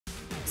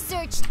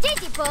Search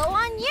Titipo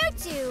on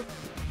YouTube.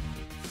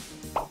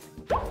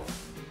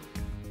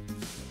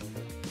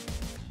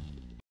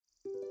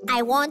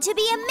 I want to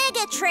be a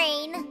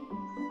Megatrain.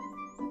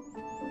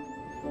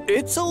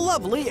 It's a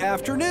lovely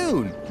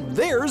afternoon.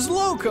 There's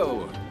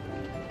Loco.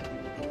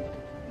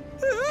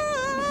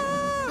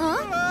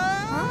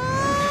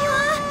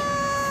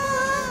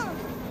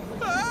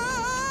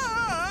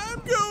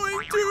 I'm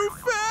going too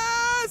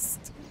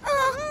fast.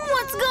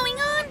 What's going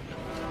on?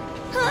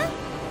 Huh?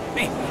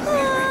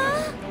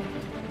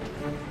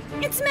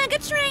 It's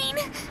Megatrain.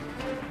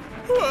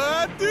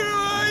 What do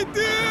I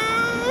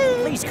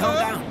do? Please calm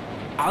down.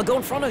 I'll go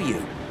in front of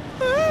you.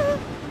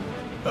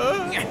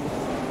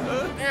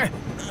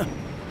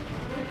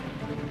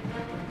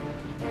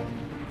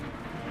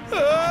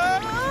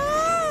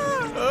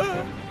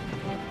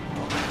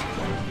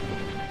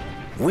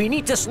 We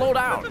need to slow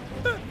down.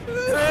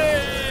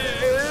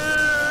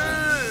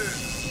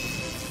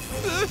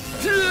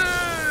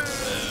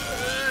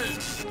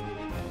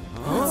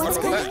 What's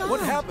going on? What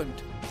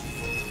happened?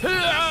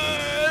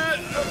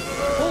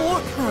 Oh,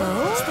 look!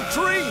 It's the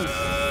train!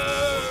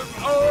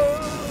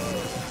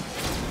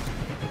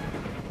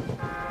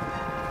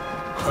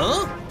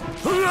 Huh?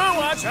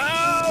 Watch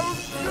out!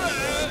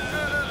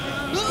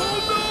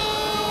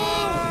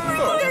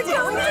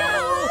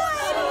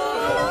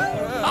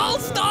 I'll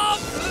stop!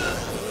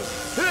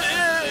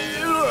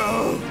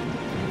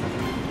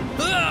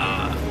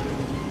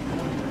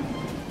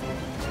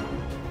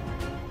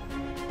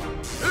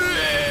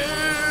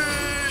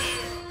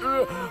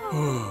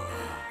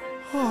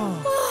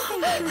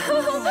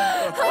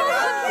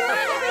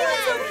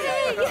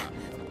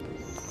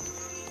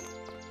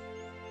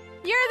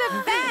 You're the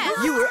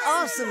best! You were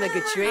awesome,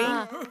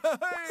 Megatrain.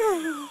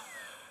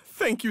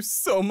 Thank you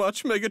so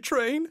much,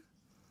 Megatrain.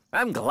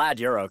 I'm glad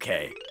you're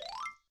okay.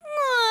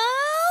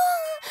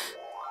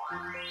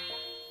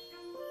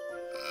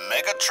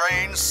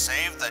 Megatrain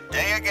saved the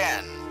day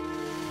again.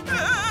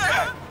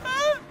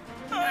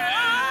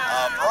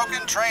 A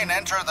broken train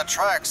entered the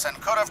tracks and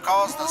could have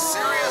caused a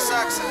serious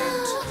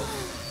accident.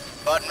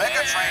 But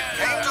Megatrain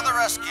came to the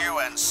rescue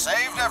and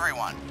saved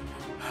everyone.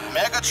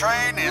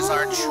 Megatrain is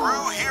our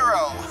true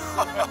hero.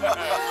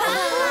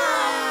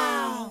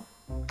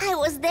 I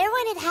was there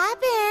when it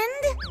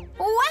happened.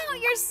 Wow,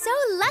 you're so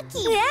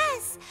lucky.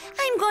 Yes,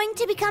 I'm going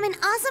to become an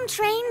awesome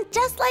train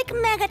just like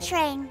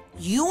Megatrain.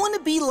 You want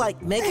to be like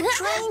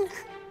Megatrain?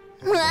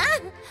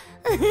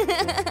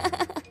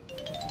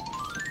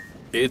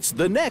 It's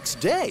the next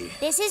day.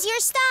 This is your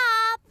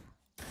stop.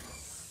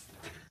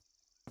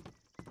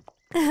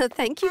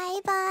 Thank you.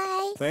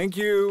 Bye-bye. Thank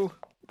you.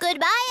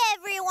 Goodbye,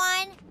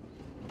 everyone.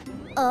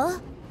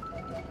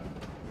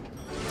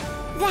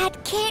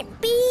 That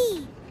can't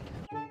be.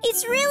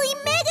 It's really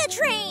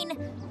Megatrain.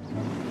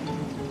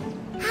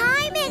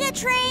 Hi,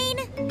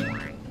 Megatrain.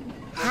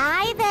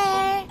 Hi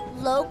there.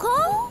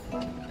 Loco?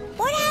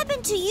 What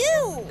happened to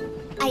you?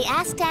 I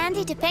asked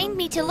Andy to paint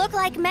me to look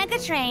like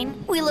Megatrain.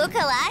 We look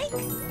alike?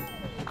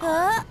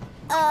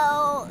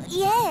 Oh,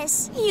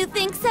 yes. You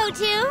think so,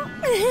 too?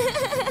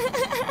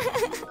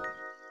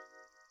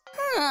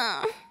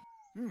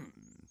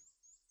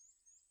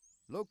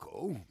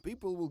 Loco,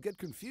 people will get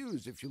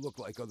confused if you look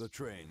like other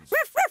trains.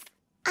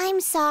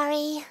 I'm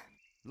sorry.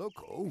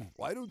 Loco,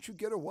 why don't you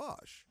get a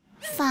wash?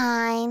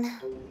 Fine.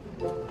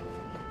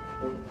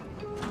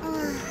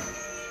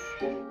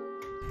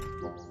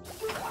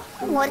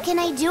 What can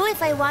I do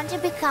if I want to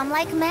become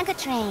like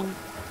Megatrain?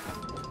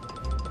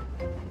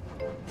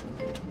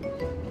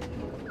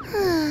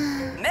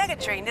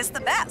 Megatrain is the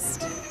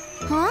best.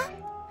 Huh?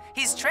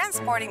 He's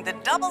transporting the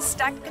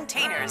double-stacked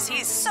containers.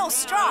 He's so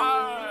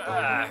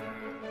strong.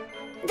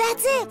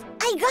 That's it!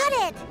 I got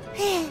it!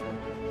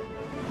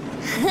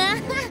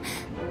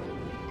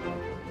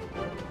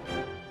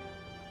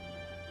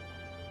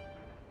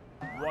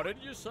 What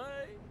did you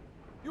say?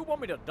 You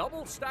want me to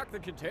double stack the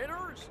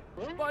containers?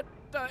 But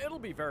it'll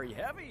be very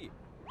heavy.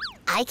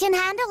 I can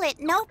handle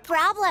it, no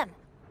problem.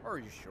 Are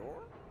you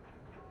sure?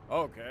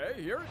 Okay,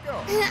 here it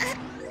goes.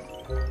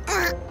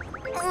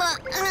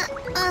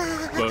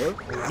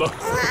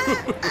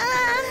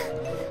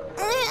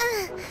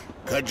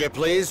 Could you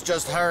please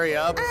just hurry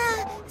up?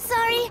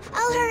 Sorry,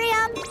 I'll hurry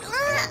up.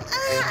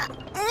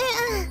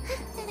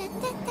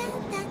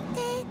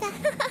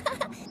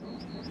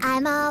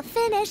 I'm all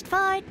finished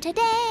for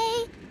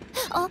today.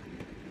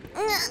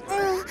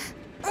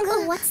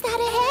 What's that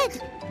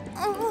ahead?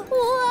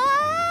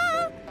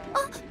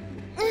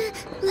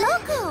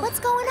 Loco, what's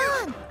going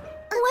on?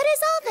 What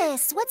is all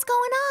this? What's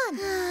going on?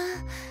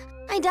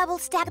 I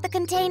double-stacked the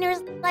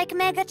containers like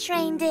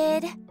Megatrain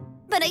did.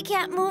 But I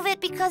can't move it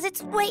because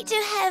it's way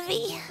too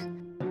heavy.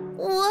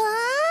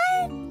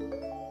 What?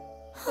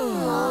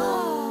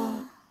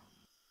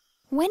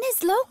 When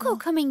is Loco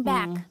coming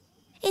back?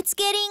 It's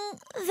getting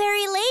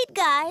very late,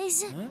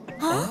 guys.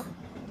 Huh?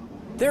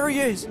 There he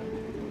is.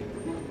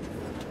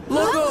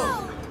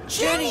 Loco!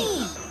 Jenny!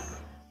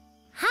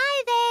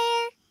 Hi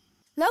there.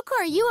 Loco,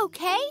 are you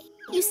okay?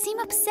 You seem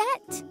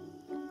upset.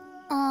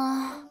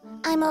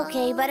 I'm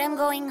okay, but I'm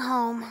going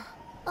home.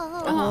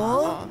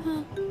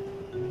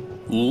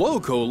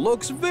 Loco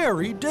looks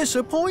very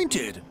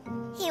disappointed.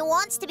 He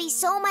wants to be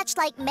so much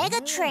like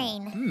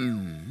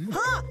Megatrain.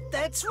 Huh,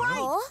 that's right.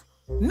 Oh?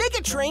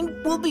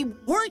 Megatrain will be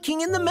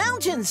working in the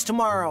mountains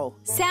tomorrow.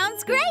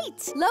 Sounds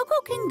great! Loco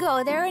can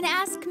go there and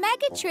ask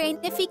Megatrain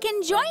if he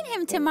can join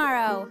him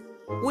tomorrow.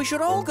 We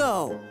should all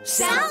go.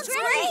 Sounds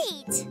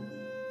great!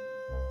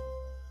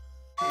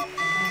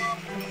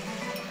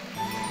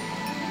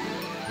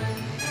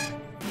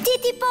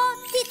 Titipo,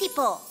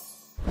 Titipo.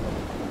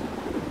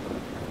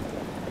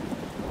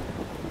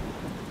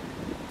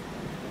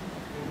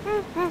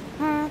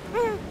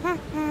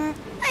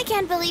 I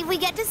can't believe we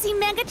get to see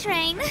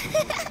Megatrain.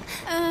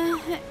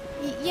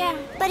 Yeah.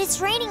 But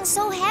it's raining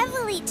so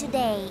heavily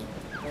today.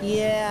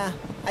 Yeah,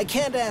 I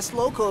can't ask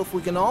Loco if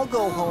we can all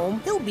go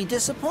home. He'll be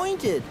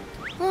disappointed.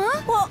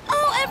 Huh? Well,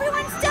 oh,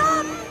 everyone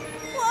stop!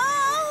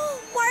 Whoa!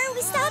 Why are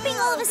we stopping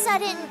all of a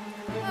sudden?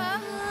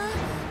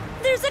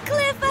 There's a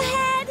cliff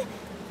ahead.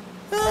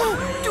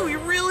 Do we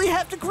really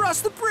have to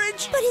cross the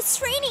bridge? But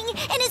it's raining,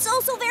 and it's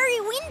also very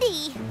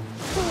windy.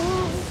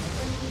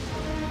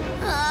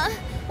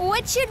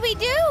 What should we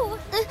do?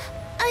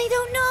 I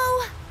don't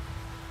know.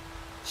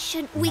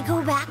 Should we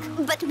go back?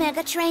 But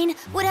Megatrain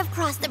would have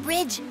crossed the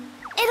bridge.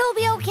 It'll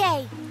be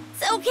okay.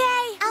 It's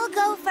okay. I'll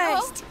go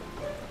first.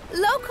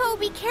 Loco,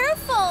 be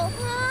careful.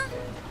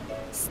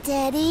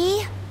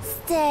 Steady,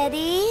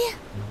 steady.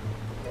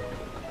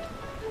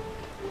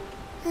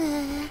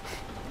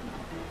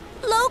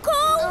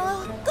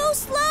 Loco? Go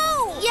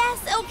slow. Yes,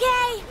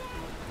 okay.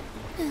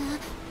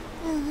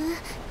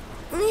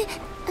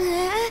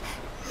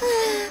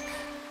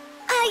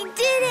 I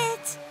did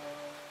it.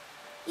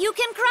 You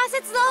can cross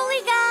it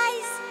slowly,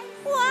 guys.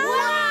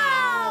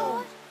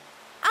 Wow.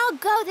 I'll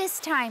go this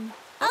time.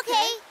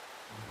 Okay.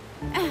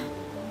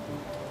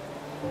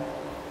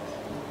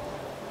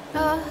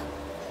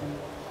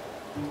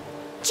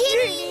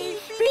 Ginny,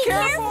 be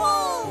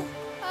careful.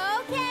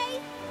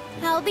 Okay.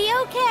 I'll be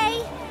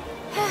okay.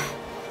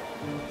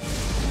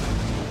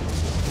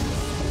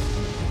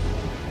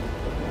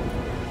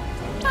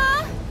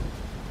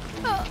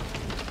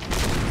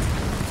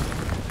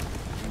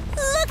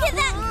 Look at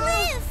that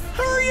cliff.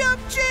 Hurry up,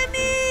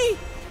 Jenny!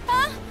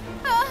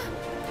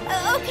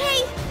 Okay.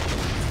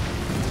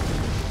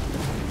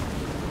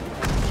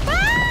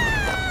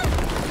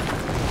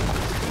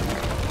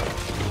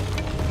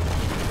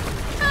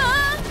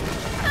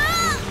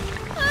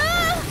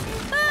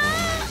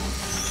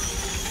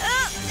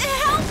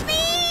 Help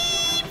me,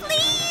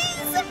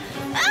 please.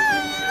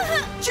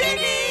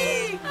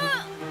 Jenny!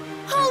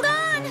 Hold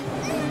on.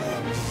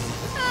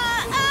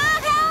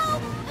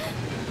 Help.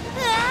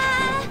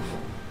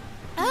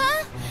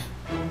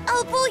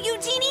 I'll pull you,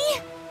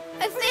 Genie.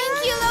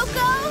 Thank you,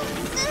 Loco.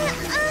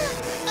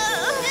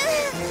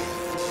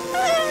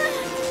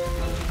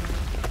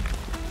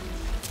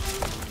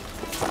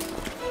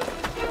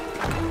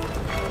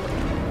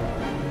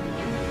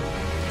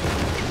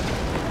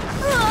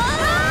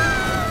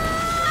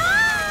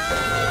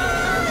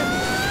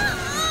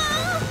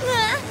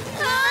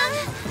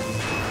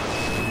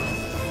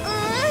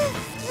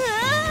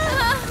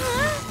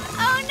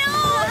 Oh no!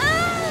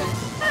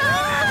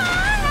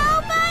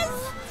 Help us!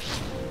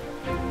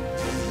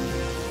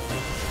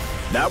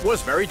 That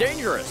was very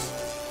dangerous.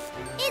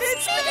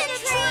 It's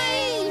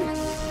Megatrain!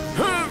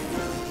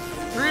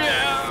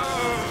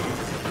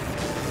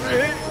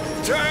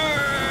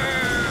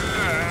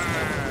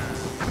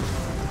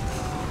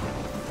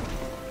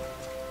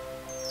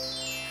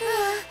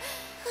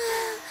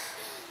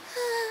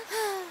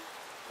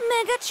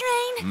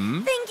 Megatrain,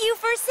 thank you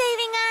for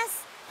saving us.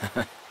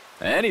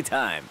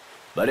 Anytime.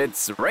 But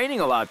it's raining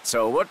a lot,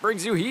 so what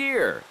brings you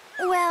here?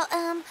 Well,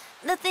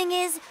 the thing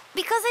is,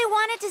 because I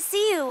wanted to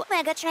see you,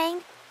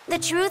 Megatrain. The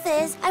truth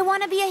is, I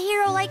want to be a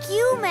hero like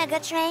you,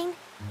 Megatrain.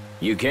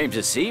 You came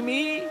to see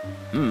me?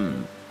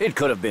 It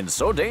could have been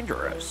so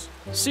dangerous.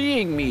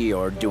 Seeing me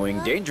or doing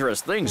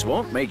dangerous things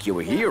won't make you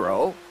a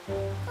hero.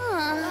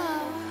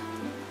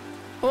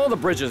 Well, the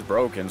bridge is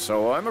broken,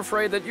 so I'm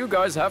afraid that you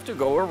guys have to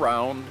go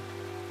around.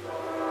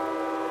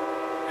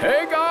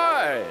 Hey,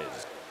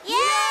 guys!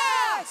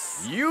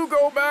 Yes! You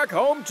go back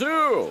home,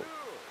 too!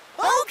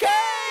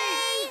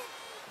 Okay!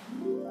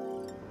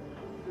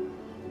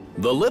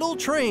 The little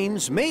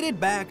trains made it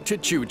back to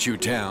Choo Choo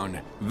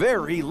Town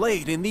very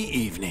late in the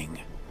evening.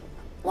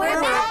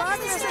 We're back,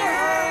 Mr.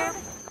 Herb.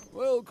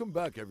 Welcome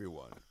back,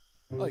 everyone.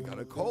 I got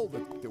a call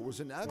that there was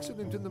an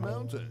accident in the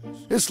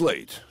mountains. It's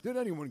late. Did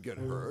anyone get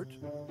hurt?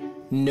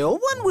 No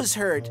one was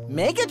hurt.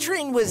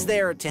 Megatrain was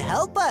there to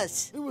help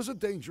us. It was a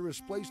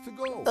dangerous place to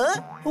go.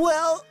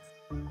 Well,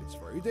 It's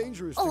very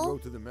dangerous to go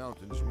to the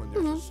mountains when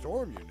there's a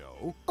storm, you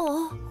know.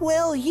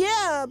 well,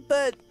 yeah,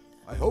 but...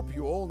 I hope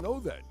you all know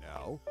that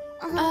now.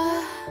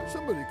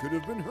 Somebody could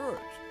have been hurt.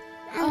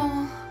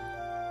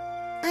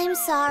 I'm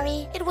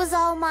sorry. It was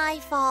all my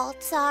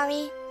fault.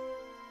 Sorry.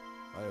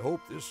 I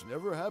hope this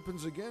never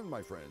happens again,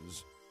 my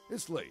friends.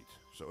 It's late,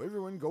 so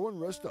everyone go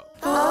and rest up.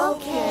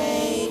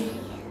 Okay.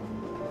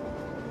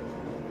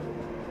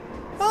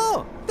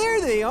 Oh,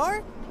 there they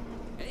are.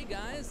 Hey,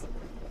 guys.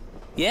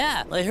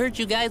 Yeah, I heard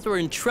you guys were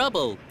in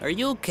trouble. Are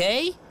you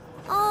okay?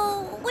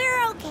 Oh,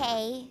 we're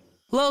okay.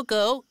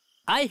 Loco,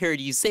 I heard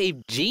you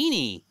saved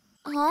Jeannie.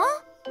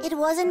 Huh? It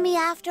wasn't me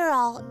after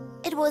all.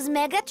 It was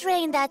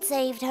Megatrain that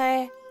saved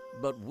her.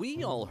 But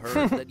we all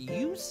heard that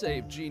you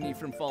saved Jeannie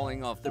from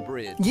falling off the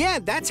bridge. Yeah,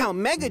 that's how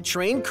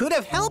Megatrain could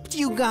have helped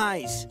you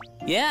guys.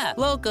 Yeah,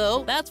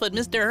 Loco, that's what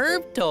Mr.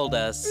 Herb told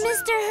us.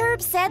 Mr.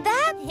 Herb said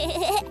that?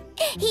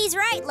 He's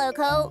right,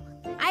 Loco.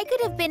 I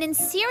could have been in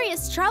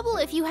serious trouble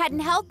if you hadn't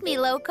helped me,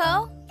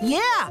 Loco.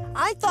 Yeah,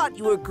 I thought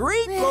you were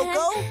great,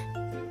 Loco.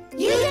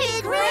 You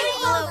did great,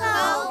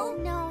 Loco!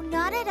 No,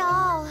 not at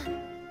all.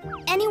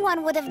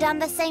 Anyone would have done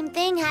the same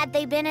thing had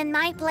they been in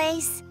my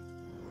place.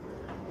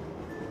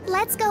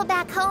 Let's go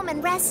back home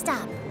and rest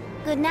up.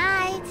 Good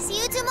night.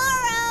 See you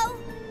tomorrow.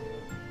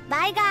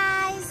 Bye,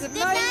 guys. Good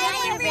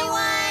night,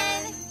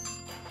 everyone.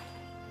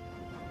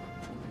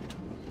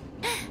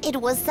 It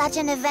was such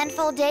an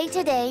eventful day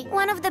today.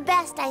 One of the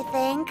best, I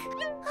think.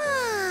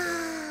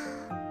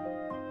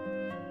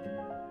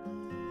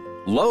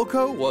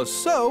 Loco was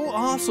so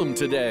awesome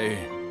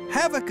today.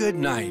 Have a good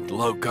night,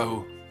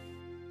 Loco.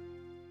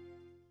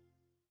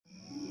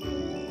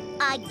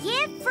 A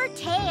gift for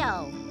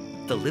Tayo.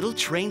 The little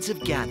trains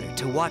have gathered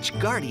to watch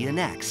Guardian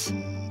X.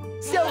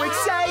 So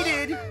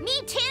excited!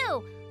 Me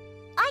too.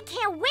 I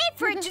can't wait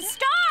for it to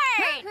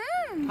start.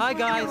 Hi,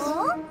 guys.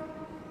 Oh?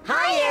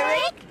 Hi,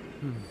 Eric.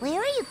 Where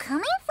are you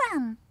coming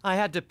from? I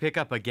had to pick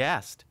up a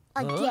guest.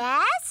 A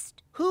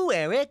guest? Who,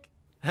 Eric?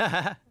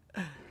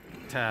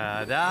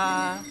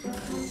 Ta-da!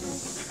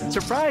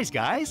 Surprise,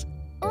 guys!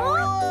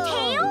 Oh,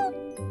 Tayo?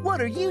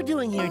 What are you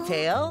doing here,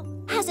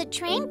 Tayo? Has a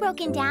train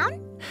broken down?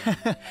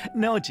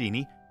 No,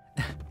 Jeannie.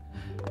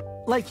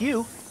 Like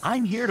you,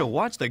 I'm here to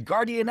watch the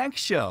Guardian X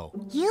show.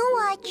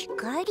 You watch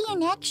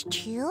Guardian X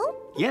too?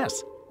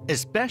 Yes,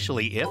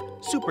 especially if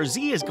Super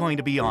Z is going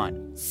to be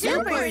on.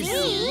 Super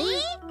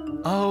Z?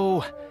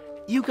 Oh,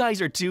 you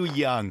guys are too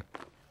young.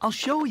 I'll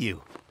show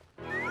you.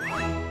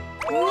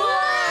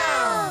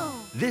 Wow!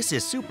 This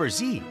is Super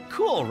Z.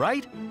 Cool,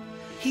 right?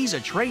 He's a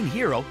train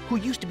hero who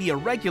used to be a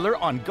regular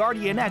on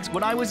Guardian X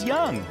when I was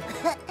young.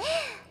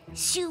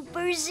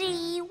 Super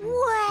Z,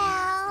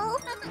 wow!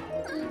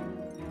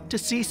 To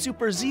see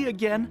Super Z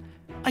again,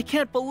 I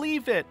can't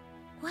believe it.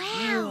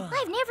 Wow,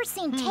 I've never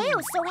seen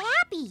Tayo so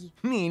happy.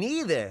 Me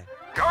neither.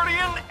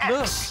 Guardian X!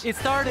 Look, it's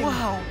starting.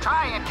 Wow.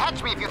 Try and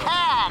catch me if you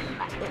can!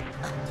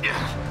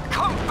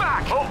 Come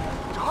back! Oh!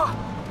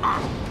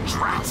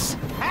 Rats!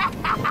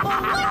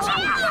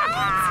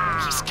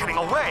 He's getting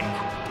away!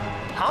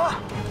 Huh?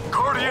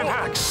 Guardian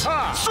X!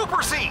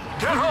 Super Z!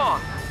 Get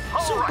on!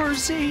 Super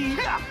Z!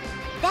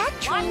 That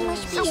train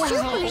must be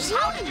Super Z.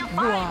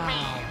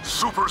 Wow!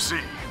 Super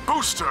Z!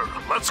 Booster!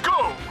 Let's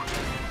go!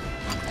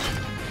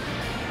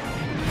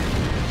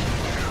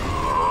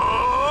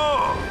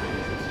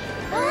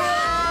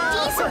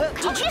 Diesel,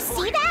 did you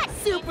see that?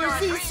 Super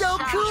Z's so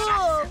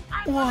cool!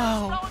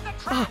 Wow.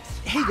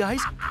 Hey,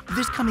 guys,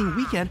 this coming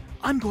weekend,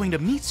 I'm going to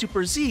meet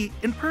Super Z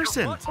in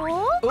person.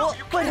 Oh,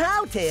 but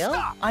how,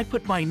 Tayo? I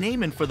put my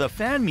name in for the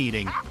fan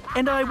meeting,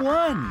 and I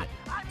won.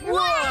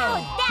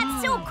 Wow,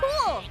 that's so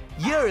cool.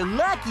 You're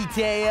lucky,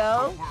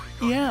 Tayo.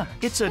 Yeah,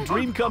 it's a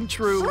dream come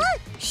true.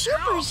 Look,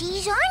 Super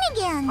Z's on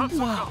again.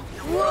 Wow.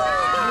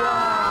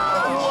 Wow.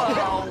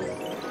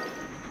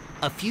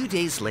 A few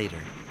days later,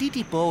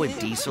 Titipo and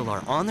Diesel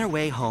are on their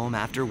way home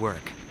after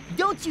work.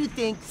 Don't you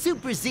think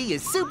Super Z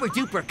is super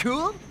duper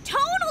cool?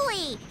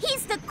 Totally!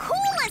 He's the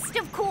coolest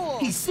of cool.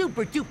 He's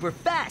super duper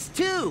fast,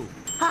 too.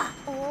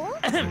 Oh?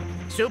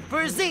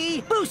 Super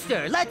Z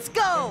Booster, let's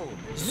go!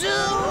 Zoom!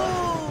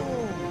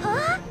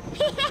 Huh?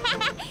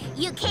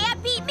 You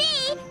can't beat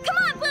me! Come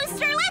on,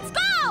 Booster, let's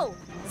go!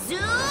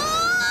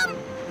 Zoom!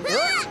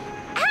 Yeah!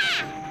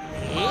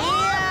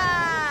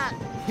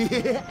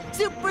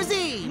 Super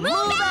Z,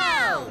 Move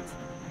out!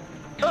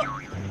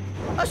 Oh,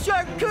 a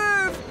sharp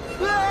curve!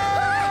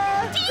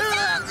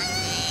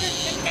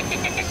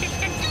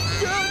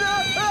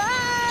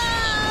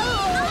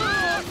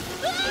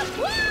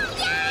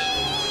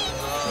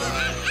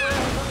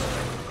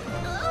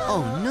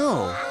 Oh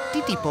no!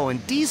 Titipo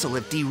and Diesel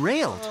have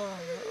derailed.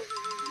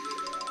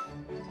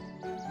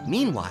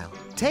 Meanwhile,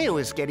 Tayo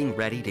is getting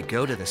ready to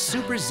go to the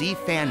Super Z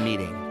fan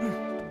meeting.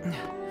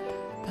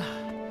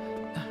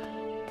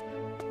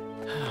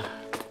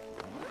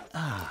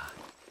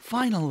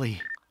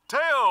 Finally.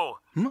 Tayo!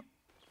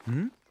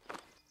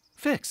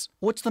 Fix,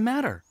 what's the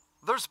matter?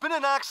 There's been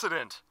an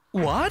accident.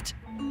 What?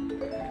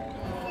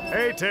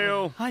 Hey,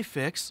 Tayo. Hi,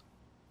 Fix.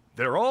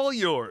 They're all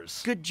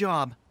yours. Good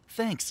job.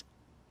 Thanks.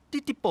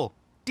 Titipo,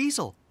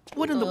 Diesel,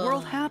 what in the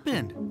world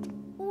happened?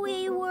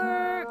 We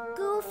were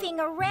goofing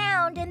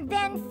around and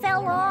then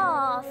fell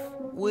off.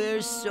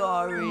 We're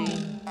sorry.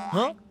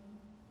 Huh?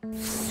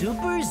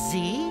 Super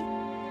Z?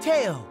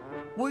 Tayo,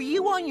 were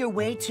you on your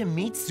way to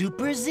meet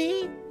Super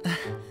Z?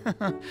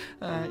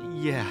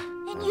 Yeah.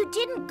 And you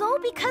didn't go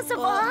because of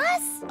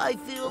us? I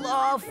feel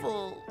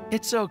awful.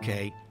 It's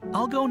okay.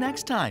 I'll go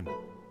next time.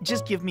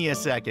 Just give me a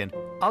second.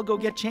 I'll go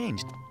get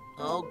changed.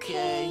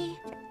 Okay.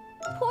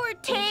 Poor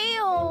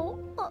Tayo.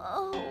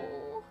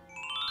 Oh.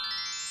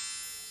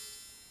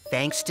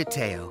 Thanks to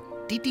Teo,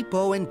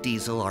 Titipo and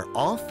Diesel are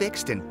all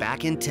fixed and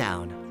back in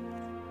town.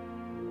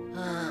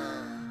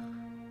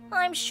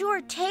 I'm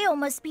sure Tayo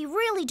must be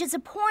really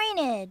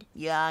disappointed.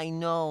 Yeah, I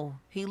know.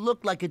 He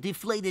looked like a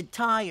deflated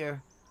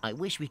tire. I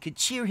wish we could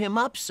cheer him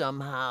up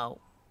somehow.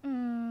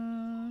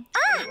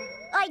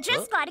 I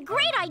just got a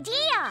great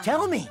idea.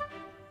 Tell me.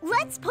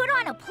 Let's put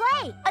on a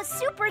play, a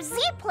Super Z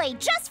play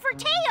just for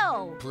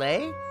Tayo.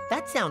 Play?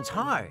 That sounds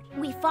hard.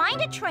 We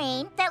find a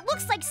train that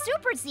looks like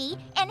Super Z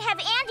and have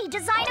Andy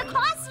design a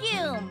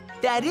costume.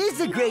 That is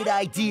a great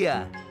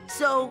idea.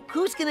 So,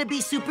 who's gonna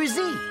be Super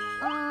Z?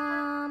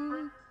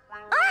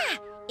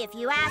 If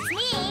you ask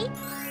me,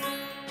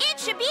 it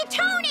should be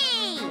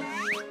Tony.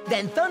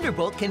 Then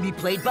Thunderbolt can be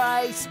played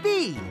by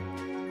Speed.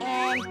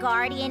 And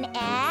Guardian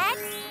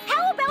X?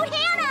 How about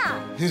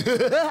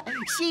Hannah?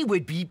 She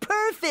would be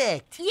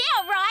perfect.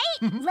 Yeah,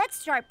 right? Let's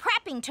start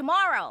prepping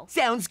tomorrow.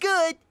 Sounds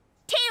good.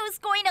 Tayo's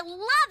going to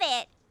love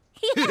it.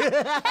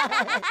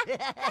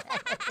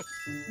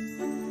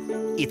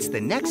 It's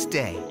the next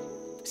day.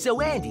 So,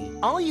 Andy,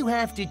 all you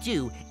have to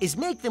do is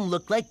make them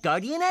look like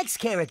Guardian X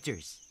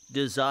characters.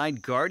 Design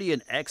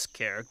Guardian X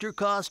character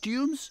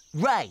costumes?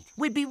 Right.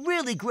 We'd be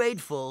really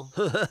grateful.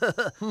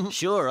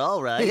 Sure,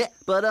 all right.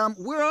 But,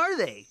 where are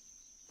they?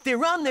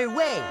 They're on their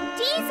way.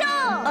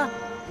 Diesel!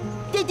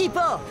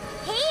 Titipo!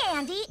 Hey,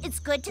 Andy. It's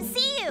good to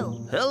see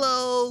you.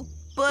 Hello.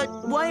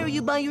 But why are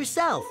you by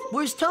yourself?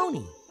 Where's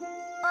Tony?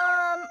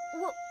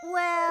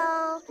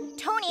 Well,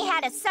 Tony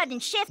had a sudden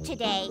shift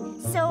today,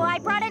 so I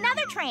brought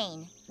another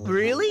train.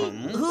 Really?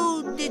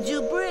 Who did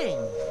you bring?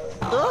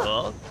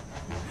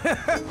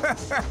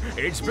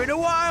 It's been a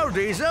while,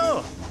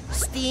 Diesel.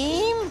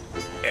 Steam?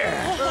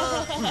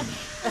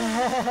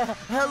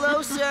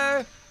 Hello,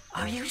 sir.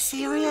 Are you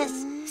serious?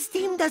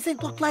 Steam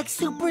doesn't look like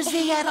Super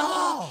Z at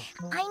all.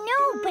 I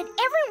know, but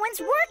everyone's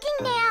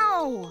working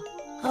now.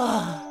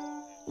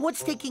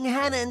 What's taking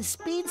Hannah and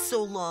Speed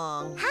so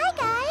long? Hi,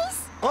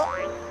 guys.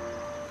 Oh,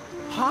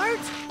 Heart?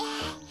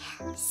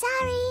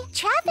 Sorry,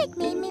 traffic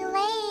made me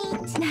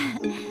late.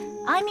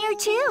 I'm here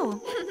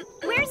too.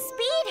 Where's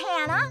Speed,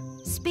 Hannah?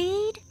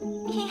 Speed?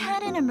 He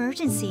had an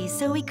emergency,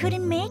 so he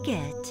couldn't make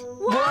it.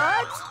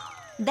 What?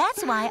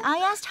 That's why I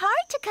asked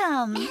Heart to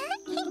come.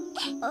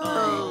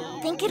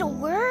 Think it'll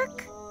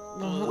work?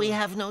 We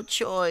have no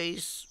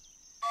choice.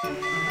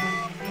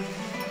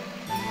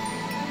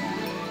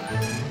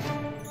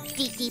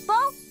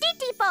 Titipo,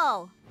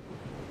 Titipo!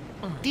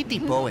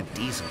 Titipo and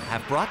Diesel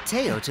have brought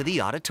Teo to the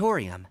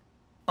auditorium.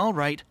 All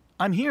right,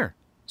 I'm here.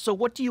 So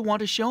what do you want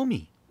to show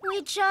me?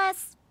 We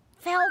just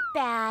felt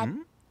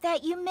bad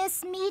that you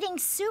missed meeting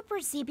Super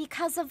Z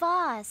because of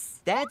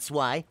us. That's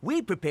why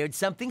we prepared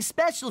something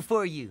special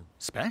for you.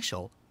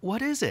 Special?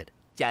 What is it?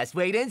 Just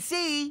wait and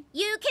see.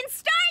 You can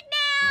start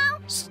now!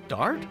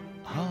 Start?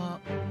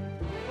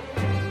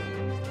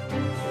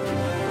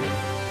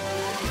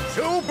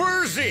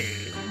 Super Z,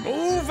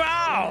 move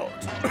out!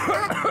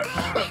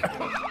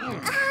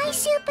 Hi,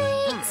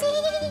 Super Z!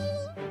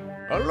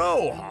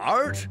 Hello,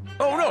 Heart.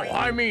 Oh, no,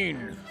 I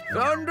mean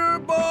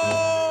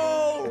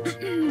Thunderbolt!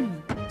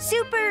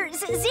 Super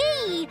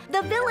Z!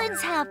 The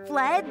villains have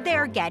fled.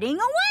 They're getting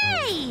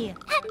away!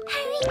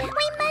 Hurry,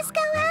 we must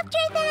go after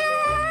them!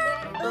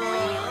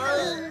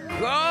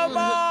 Come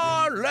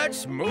on,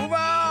 let's move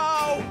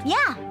out!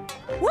 Yeah.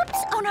 Whoops!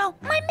 Oh no,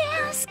 my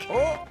mask!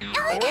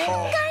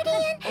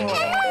 Guardian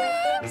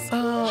X!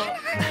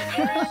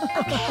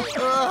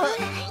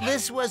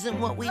 This wasn't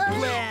what we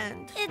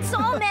planned. It's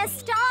all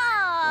messed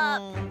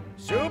up!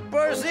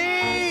 Super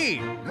Z,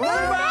 move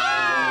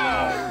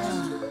out!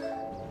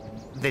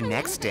 The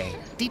next day,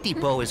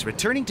 Titipo is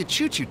returning to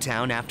Choo Choo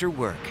Town after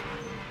work.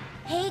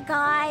 Hey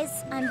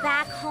guys, I'm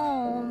back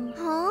home.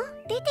 Huh?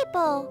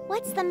 Titipo,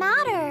 what's the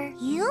matter?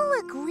 You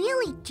look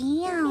really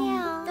down.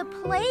 Yeah. The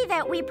play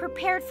that we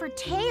prepared for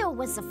Tayo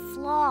was a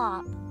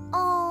flop.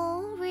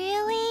 Oh,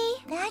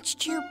 really? That's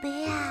too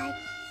bad.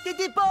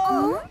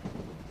 Titipo!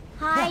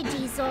 Hi,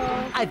 Diesel.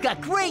 I've got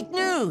great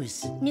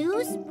news.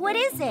 News? What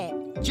is it?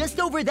 Just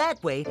over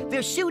that way,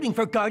 they're shooting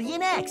for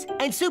Guardian X,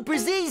 and Super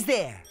Z's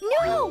there.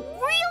 No,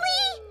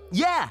 really?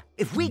 Yeah,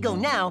 if we go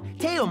now,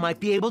 Tayo might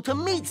be able to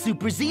meet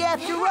Super Z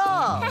after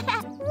all.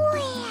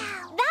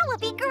 Wow, that would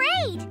be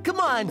great.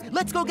 Come on,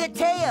 let's go get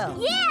Tayo.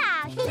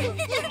 Yeah.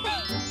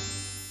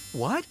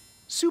 What?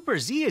 Super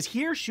Z is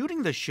here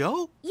shooting the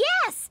show?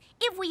 Yes.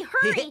 If we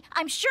hurry,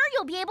 I'm sure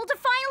you'll be able to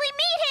finally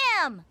meet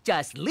him.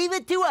 Just leave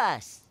it to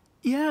us.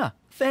 Yeah,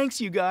 thanks,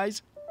 you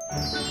guys.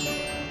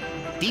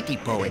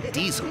 Titipo and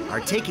Diesel are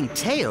taking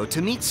Teo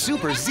to meet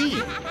Super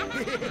Z.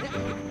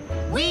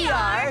 We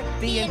are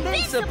the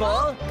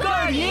Invincible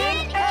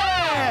Guardian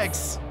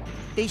X!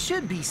 They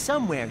should be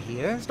somewhere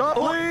here. Stop,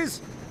 please!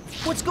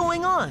 What's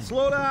going on?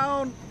 Slow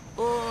down.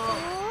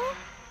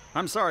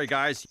 I'm sorry,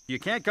 guys. You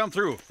can't come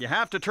through. You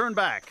have to turn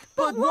back.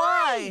 But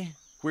why?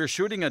 We're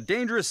shooting a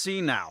dangerous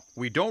scene now.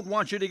 We don't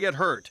want you to get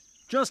hurt.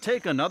 Just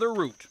take another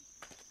route.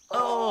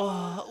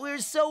 Oh, we're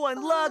so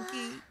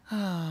unlucky.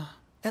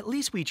 At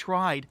least we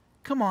tried.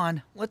 Come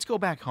on, let's go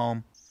back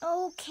home.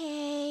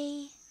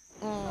 Okay.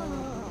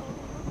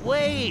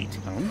 Wait!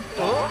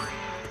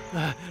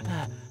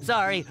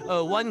 Sorry,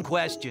 one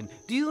question.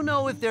 Do you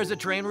know if there's a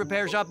train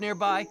repair shop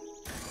nearby?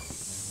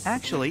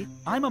 Actually,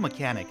 I'm a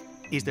mechanic.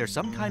 Is there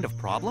some kind of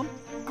problem?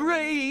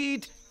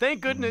 Great!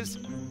 Thank goodness.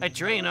 A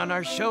train on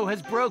our show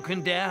has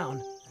broken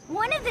down.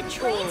 One of the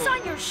trains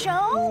on your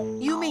show?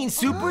 You mean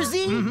Super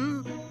Z?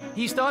 Mm-hmm.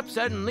 He stopped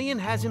suddenly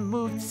and hasn't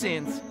moved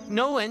since.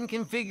 No one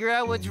can figure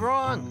out what's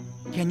wrong.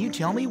 Can you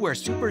tell me where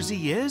Super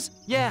Z is?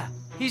 Yeah,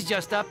 he's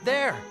just up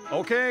there.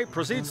 Okay,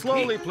 proceed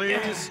slowly,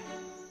 please.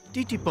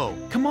 Titipo,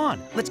 come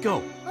on, let's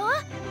go.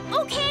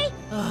 Okay.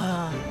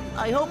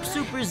 I hope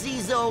Super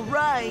Z's all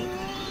right.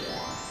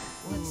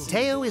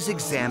 Tayo is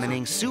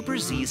examining Super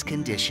Z's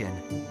condition.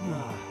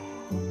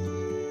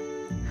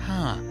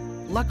 Huh.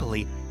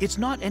 Luckily, it's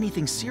not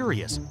anything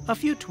serious. A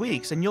few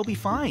tweaks and you'll be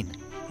fine.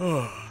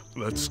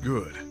 That's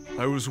good.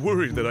 I was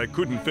worried that I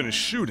couldn't finish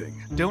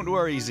shooting. Don't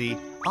worry, Z.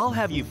 I'll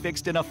have you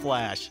fixed in a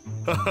flash.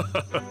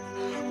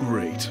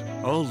 Great.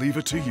 I'll leave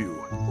it to you.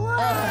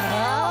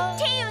 Whoa!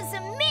 Tayo's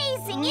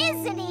amazing,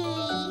 isn't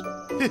he?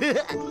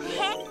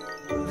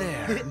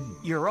 There.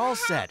 You're all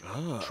set.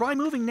 Try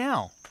moving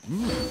now.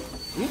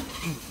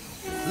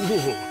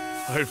 Whoa,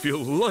 I feel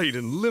light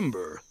and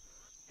limber.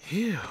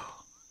 Phew.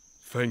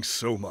 Thanks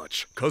so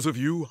much. 'Cause of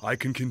you, I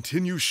can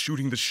continue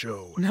shooting the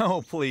show.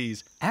 No,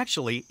 please.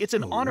 Actually, it's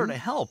an honor to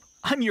help.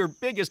 I'm your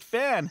biggest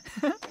fan.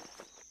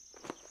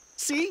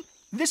 See?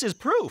 This is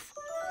proof.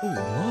 Oh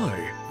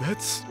my,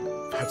 that's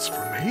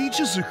from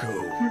ages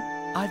ago.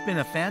 I've been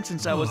a fan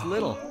since I was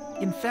little.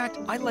 In fact,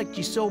 I liked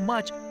you so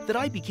much that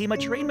I became a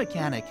train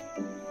mechanic.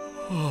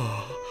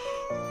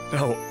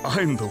 Now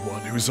I'm the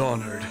one who's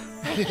honored.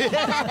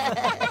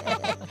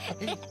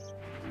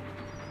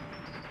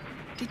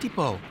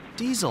 Titipo,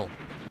 Diesel,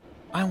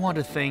 I want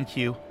to thank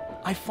you.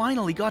 I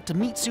finally got to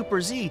meet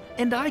Super Z,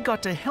 and I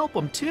got to help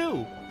him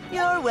too.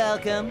 You're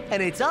welcome,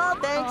 and it's all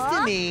thanks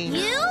to me.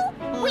 You?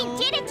 We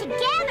did it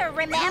together,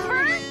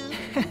 remember?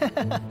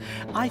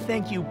 I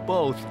thank you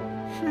both.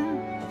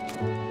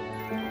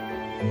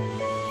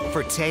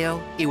 For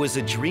Tayo, it was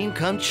a dream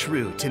come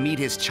true to meet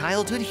his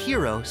childhood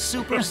hero,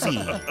 Super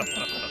Z.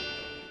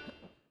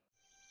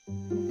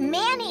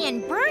 Manny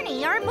and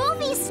Bernie are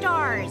movie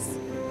stars.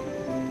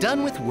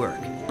 Done with work,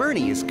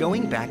 Bernie is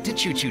going back to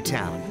Choo Choo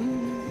Town.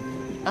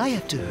 I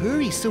have to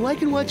hurry so I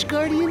can watch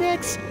Guardian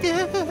X.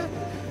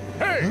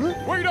 Hey,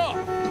 wait up!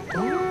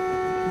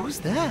 Who's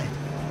that?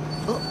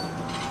 Oh.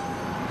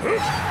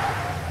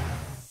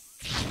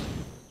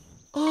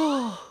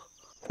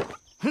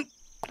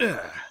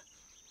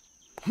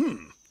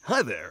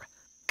 Hi there.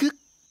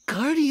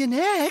 Guardian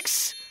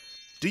X?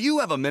 Do you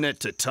have a minute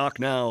to talk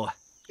now?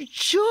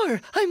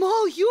 Sure, I'm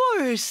all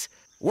yours.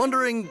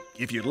 Wondering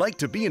if you'd like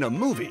to be in a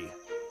movie.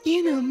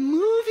 In a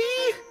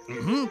movie?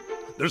 Mm-hmm.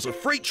 There's a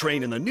freight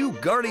train in the new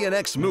Guardian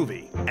X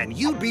movie, and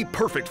you'd be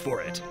perfect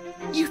for it.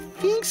 You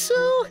think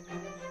so?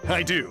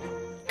 I do.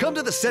 Come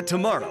to the set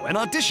tomorrow and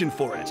audition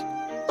for it.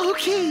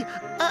 Okay,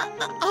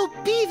 I'll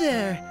be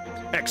there.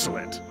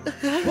 Excellent.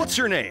 What's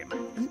your name?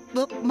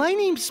 Well, my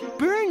name's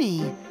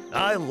Bernie.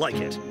 I like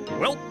it.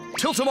 Well,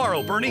 till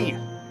tomorrow, Bernie.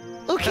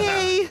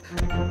 Okay.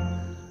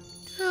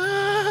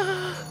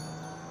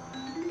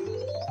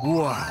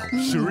 Wow,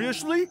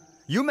 seriously?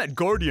 You met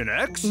Guardian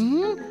X?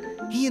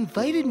 Mm-hmm. He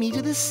invited me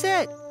to the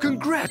set.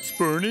 Congrats,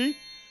 Bernie.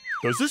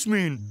 Does this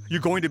mean you're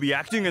going to be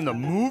acting in the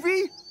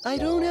movie? I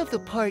don't have the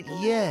part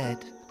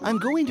yet. I'm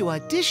going to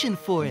audition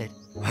for it.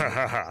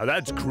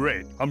 That's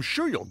great. I'm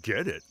sure you'll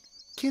get it.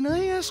 Can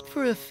I ask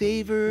for a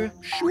favor?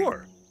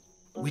 Sure.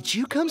 Would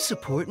you come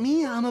support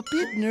me? I'm a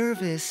bit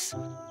nervous.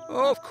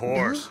 Of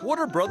course. What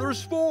are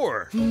brothers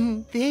for?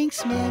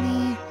 Thanks,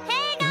 Manny.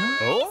 Hey, guys!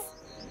 Oh?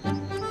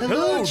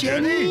 Hello,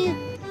 Jenny.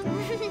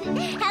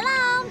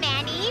 Hello,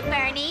 Manny,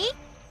 Bernie.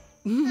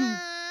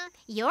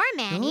 You're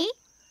Manny.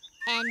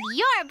 And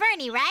you're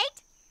Bernie,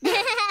 right?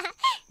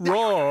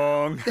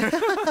 Wrong.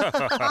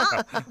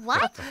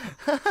 What?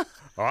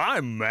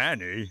 I'm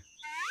Manny.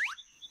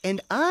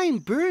 And I'm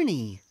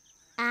Bernie.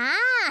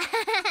 Ah,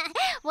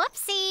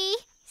 whoopsie.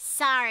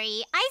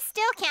 Sorry, I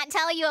still can't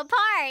tell you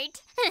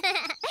apart.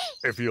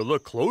 If you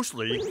look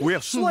closely, we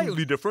have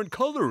slightly different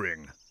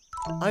coloring.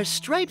 Our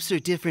stripes are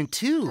different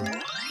too.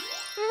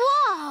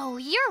 Whoa,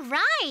 you're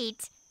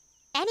right.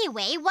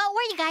 Anyway, what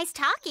were you guys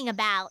talking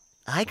about?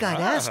 I got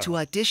asked to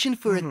audition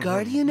for a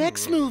Guardian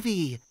X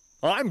movie.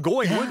 I'm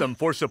going with them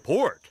for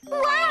support.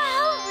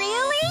 Wow,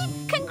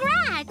 really?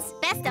 Congrats!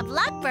 Best of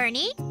luck,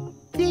 Bernie.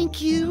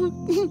 Thank you.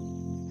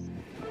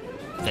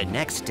 The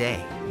next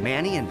day,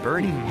 Manny and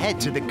Bernie head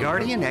to the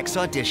Guardian X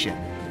audition.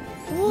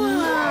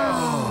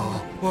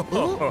 Whoa!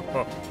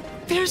 Oh,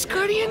 there's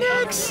Guardian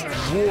X!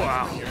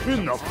 Wow,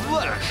 in the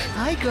flesh!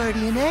 Hi,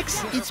 Guardian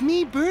X. It's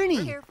me,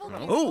 Bernie.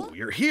 Oh,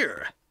 you're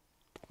here.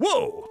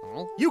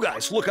 Whoa! You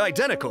guys look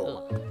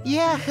identical.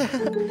 Yeah,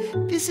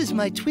 this is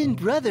my twin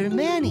brother,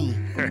 Manny.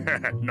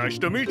 Nice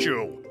to meet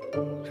you.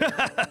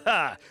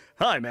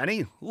 Hi,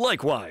 Manny.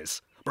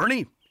 Likewise.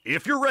 Bernie,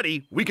 if you're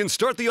ready, we can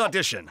start the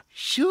audition.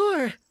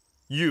 Sure.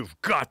 You've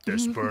got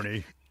this,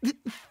 Bernie.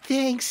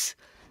 Thanks.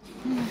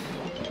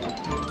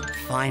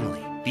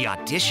 Finally, the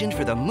audition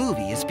for the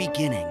movie is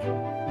beginning.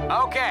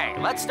 Okay,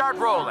 let's start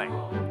rolling.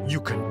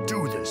 You can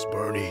do this,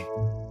 Bernie.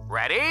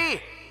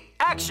 Ready?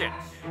 Action!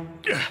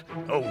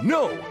 Oh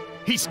no!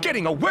 He's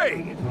getting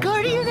away!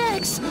 Guardian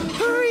X!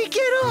 Hurry,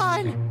 get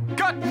on!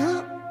 Cut!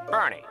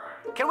 Bernie,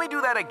 can we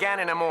do that again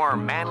in a more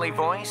manly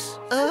voice?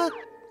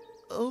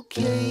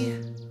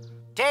 Okay.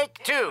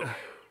 Take 2.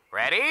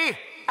 Ready?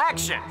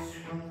 Action!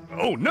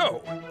 Oh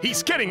no!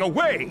 He's getting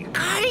away!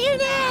 Guardian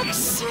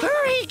X!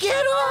 Hurry,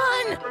 get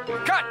on!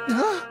 Cut!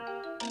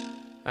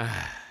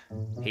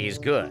 He's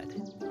good,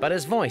 but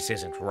his voice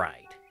isn't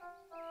right.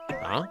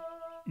 Huh?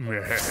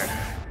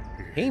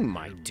 He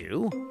might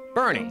do.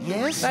 Bernie.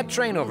 Yes? That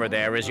train over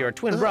there is your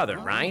twin brother,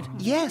 right?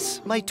 Yes,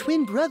 my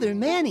twin brother,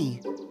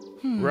 Manny.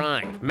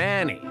 Right,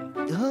 Manny.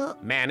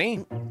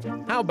 Manny,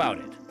 how about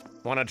it?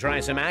 Want to try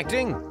some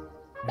acting?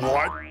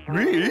 What?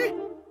 Me?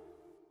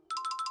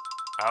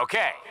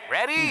 Okay,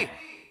 ready?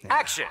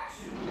 Action!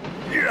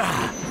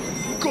 Yeah!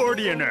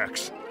 Guardian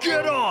X,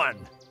 get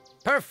on!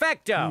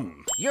 Perfecto!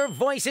 Your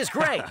voice is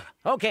great.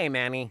 Okay,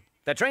 Manny,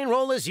 the train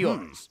roll is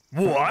yours.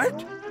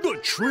 What? The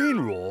train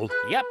roll?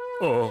 Yep.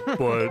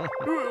 But...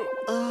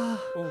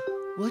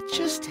 What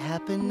just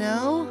happened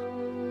now?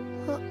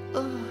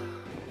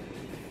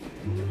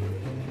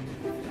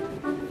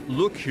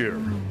 Look here,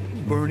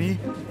 Bernie.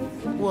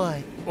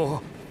 What?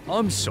 Oh,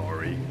 I'm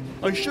sorry.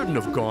 I shouldn't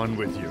have gone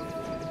with you.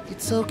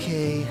 It's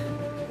okay.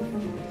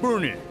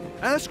 Bernie,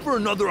 ask for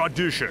another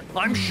audition.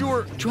 I'm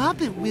sure...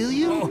 Drop it, will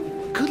you?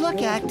 Good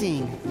luck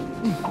acting.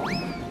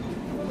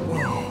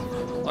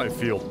 Oh, I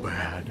feel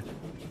bad.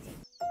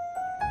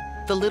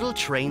 The little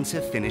trains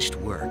have finished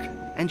work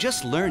and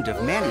just learned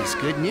of Manny's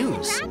good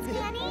news.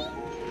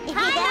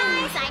 Hi,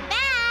 guys, I'm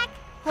back.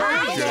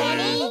 Hi,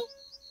 Jenny.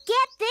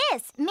 Get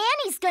this!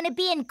 Manny's gonna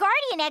be in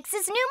Guardian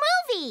X's new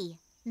movie!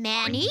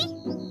 Manny?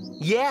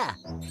 Yeah,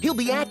 he'll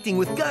be acting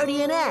with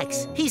Guardian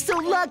X. He's so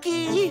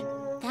lucky!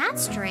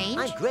 That's strange.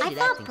 I'm great I at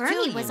thought acting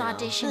Bernie too, was you know.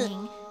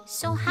 auditioning.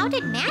 So how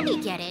did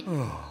Manny get it?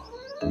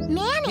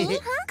 Manny,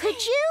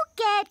 could you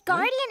get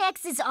Guardian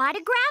X's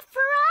autograph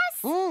for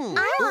us?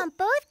 I want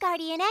both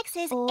Guardian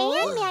X's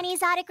and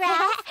Manny's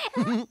autograph.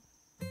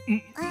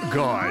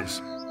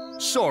 Guys,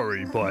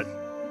 sorry, but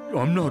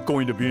I'm not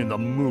going to be in the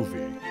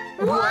movie.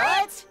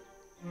 What?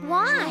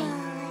 Why?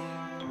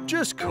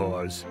 Just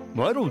 'cause.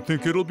 I don't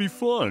think it'll be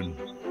fun.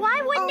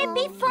 Why wouldn't it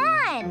be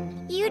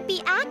fun? You'd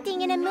be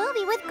acting in a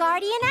movie with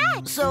Guardian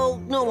X. So,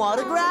 no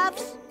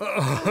autographs?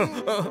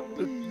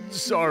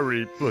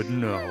 Sorry, but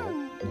no.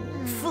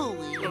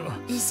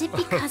 Phooey. Is it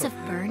because of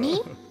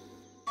Bernie?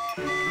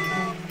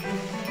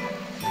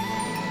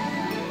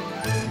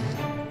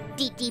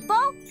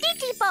 Titipo,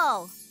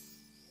 Titipo!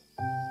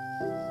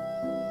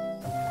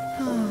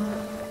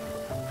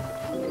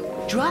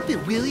 Drop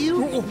it, will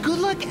you? Good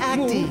luck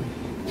acting.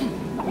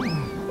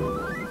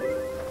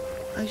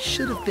 I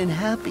should have been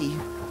happy.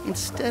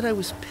 Instead, I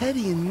was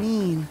petty and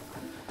mean.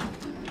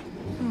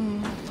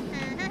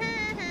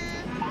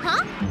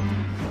 Huh?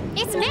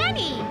 It's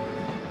Manny!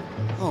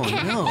 Oh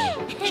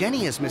no,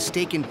 Jenny has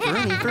mistaken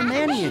Bernie for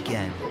Manny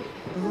again.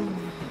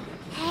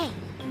 Hey,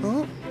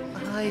 Oh,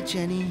 hi,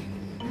 Jenny.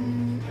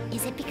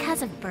 is it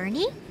because of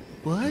Bernie?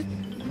 What?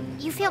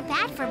 You feel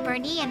bad for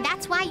Bernie, and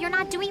that's why you're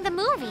not doing the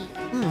movie.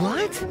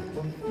 What?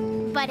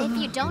 But if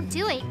you don't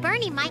do it,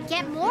 Bernie might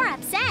get more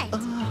upset.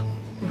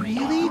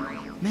 Really?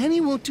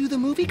 Manny won't do the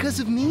movie because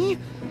of me?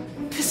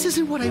 This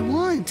isn't what I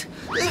want.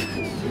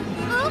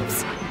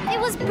 Oops! It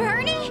was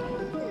Bernie?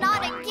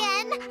 Not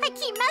again! I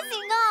keep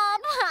messing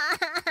up!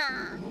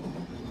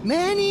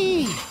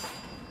 Manny!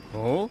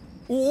 Huh?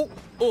 Oh,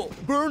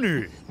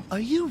 Bernie! Are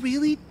you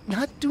really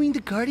not doing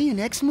the Guardian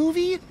X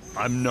movie?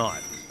 I'm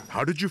not.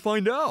 How did you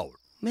find out?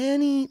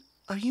 Manny,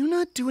 are you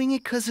not doing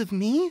it because of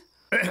me?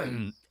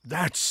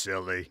 That's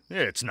silly.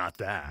 It's not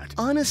that.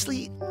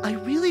 Honestly, I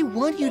really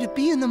want you to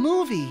be in the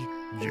movie.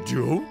 You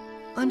do?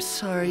 I'm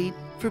sorry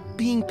for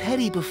being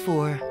petty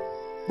before.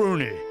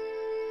 Bernie,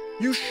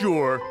 you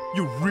sure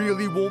you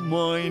really won't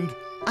mind?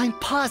 I'm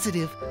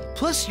positive.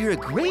 Plus, you're a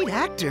great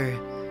actor.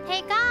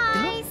 Hey,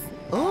 guys!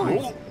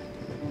 Oh.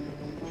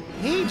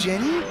 Hey,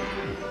 Jenny.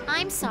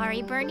 I'm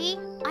sorry, Bernie.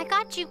 I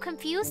got you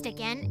confused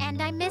again,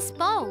 and I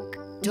misspoke.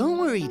 Don't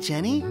worry,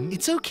 Jenny.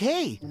 It's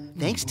okay.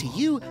 Thanks to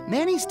you,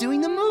 Manny's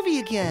doing the movie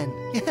again.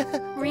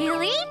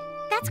 Really?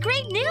 That's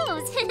great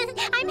news!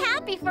 I'm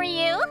happy for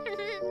you.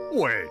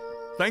 Wait,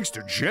 thanks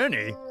to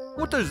Jenny?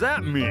 What does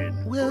that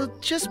mean? Well,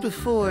 just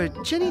before,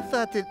 Jenny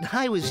thought that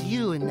I was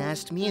you and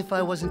asked me if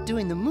I wasn't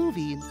doing the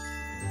movie.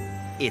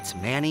 It's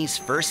Manny's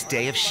first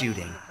day of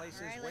shooting.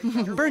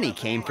 Bernie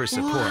came for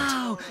support.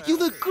 Wow, you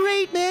look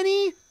great,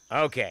 Manny!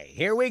 Okay,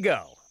 here we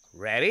go.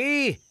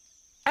 Ready?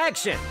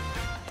 Action!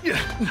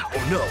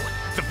 Oh no,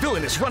 the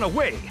villain has run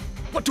away.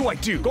 What do I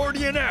do?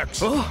 Guardian X!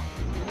 Huh?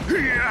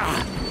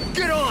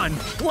 Get on!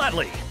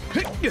 Gladly!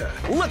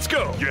 Let's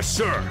go! Yes,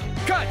 sir!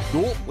 Cut!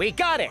 Oh. We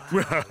got it!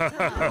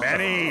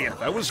 Manny,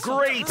 that was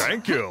great!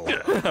 Thank you!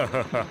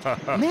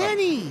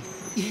 Manny!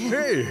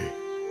 Hey,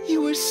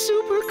 You were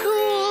super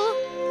cool.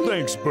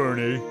 Thanks,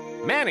 Bernie.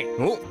 Manny,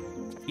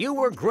 you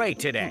were great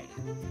today.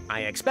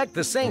 I expect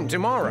the same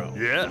tomorrow.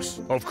 Yes,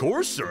 of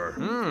course, sir.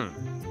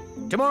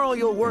 Tomorrow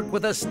you'll work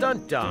with a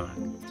stunt dog.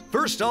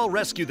 First, I'll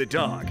rescue the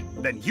dog.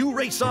 Then you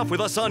race off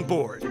with us on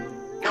board.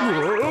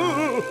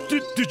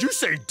 Did you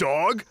say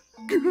dog?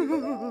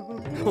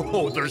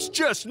 Oh, there's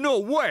just no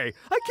way.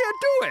 I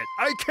can't do it.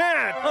 I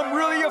can't. I'm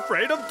really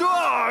afraid of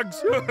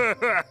dogs.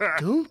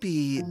 Don't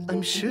be.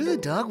 I'm sure the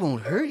dog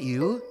won't hurt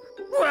you.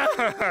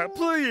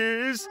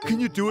 Please. Can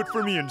you do it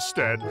for me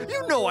instead?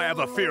 You know I have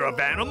a fear of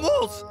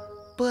animals.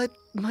 But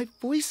my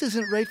voice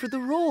isn't right for the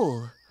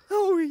role.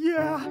 Oh,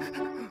 yeah.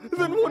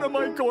 Then what am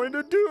I going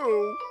to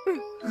do?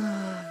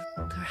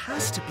 There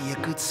has to be a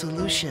good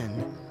solution.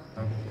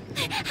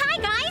 Hi,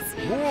 guys!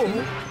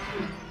 Whoa.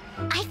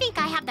 I think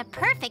I have the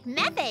perfect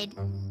method.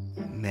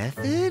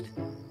 Method?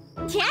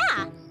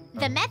 Yeah,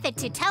 the method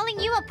to telling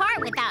you apart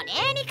without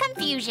any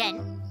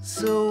confusion.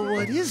 So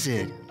what is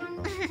it?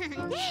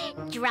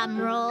 Drum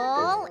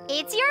roll,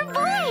 it's your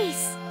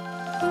voice.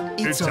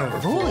 It's our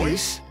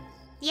voice?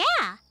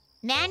 Yeah,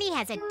 Manny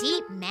has a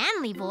deep,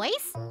 manly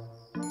voice.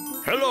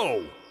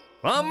 Hello,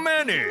 I'm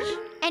Manny.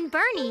 And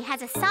Bernie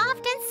has a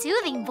soft and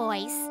soothing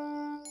voice.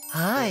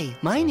 Hi,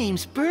 my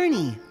name's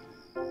Bernie.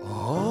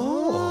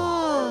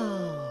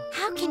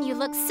 How can you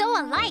look so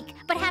alike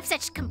but have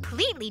such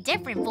completely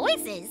different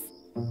voices?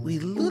 We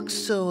look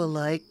so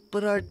alike,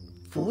 but our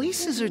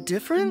voices are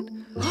different?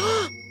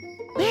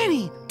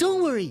 Manny,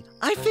 don't worry.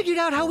 I figured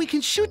out how we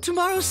can shoot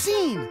tomorrow's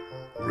scene.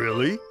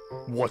 Really?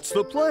 What's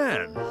the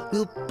plan?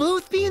 We'll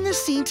both be in the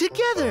scene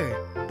together.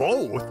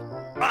 Both?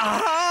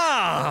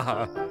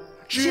 Aha!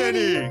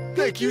 Jenny,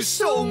 thank you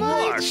so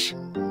much.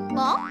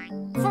 Oh?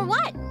 For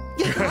what?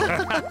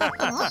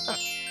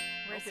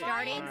 We're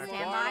starting.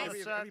 Stand by.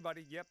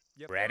 Everybody, yep.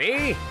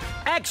 Ready?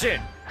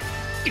 Action!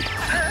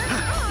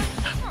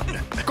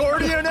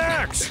 Guardian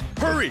X!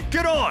 Hurry,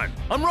 get on!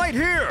 I'm right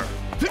here!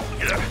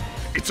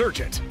 It's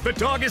urgent. The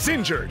dog is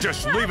injured.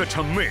 Just leave it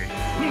to me.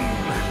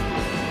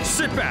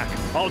 Sit back.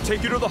 I'll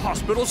take you to the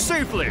hospital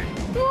safely.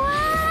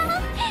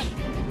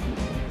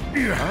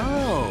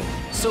 Oh,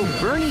 so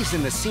Bernie's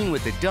in the scene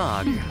with the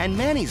dog, and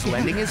Manny's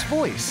lending his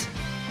voice.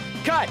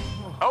 Cut!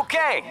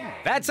 Okay,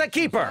 that's a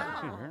keeper.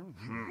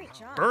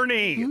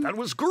 Bernie, that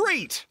was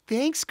great.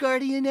 Thanks,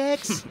 Guardian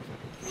X.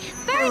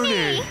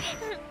 Bernie!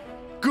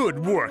 Good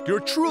work. You're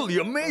truly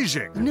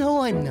amazing.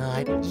 No, I'm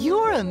not.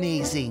 You're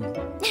amazing.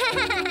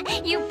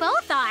 You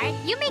both are.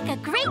 You make a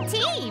great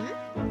team.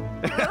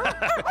 The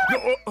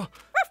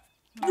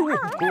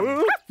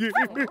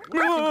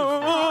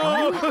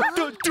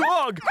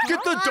dog!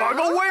 Get the dog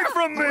away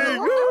from me!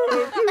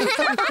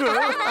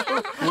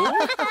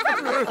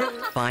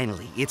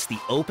 Finally, it's the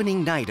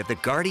opening night of the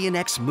Guardian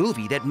X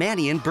movie that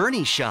Manny and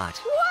Bernie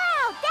shot.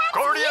 Wow, that's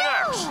Guardian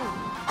you! X!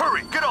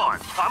 Hurry, get on!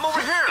 I'm over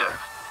here!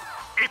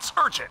 It's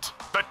urgent.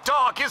 The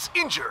dog is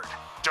injured.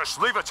 Just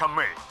leave it to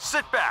me.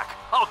 Sit back.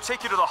 I'll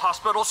take you to the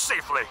hospital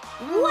safely.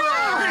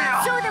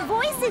 Wow! So the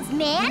voice is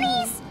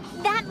Manny's?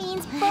 That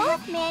means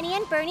both Manny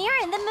and Bernie are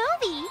in the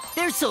movie.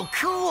 They're so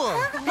cool,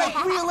 like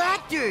real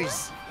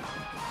actors.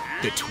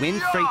 The twin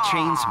freight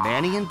trains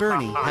Manny and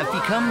Bernie have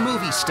become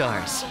movie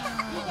stars.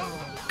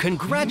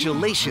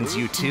 Congratulations,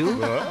 you two.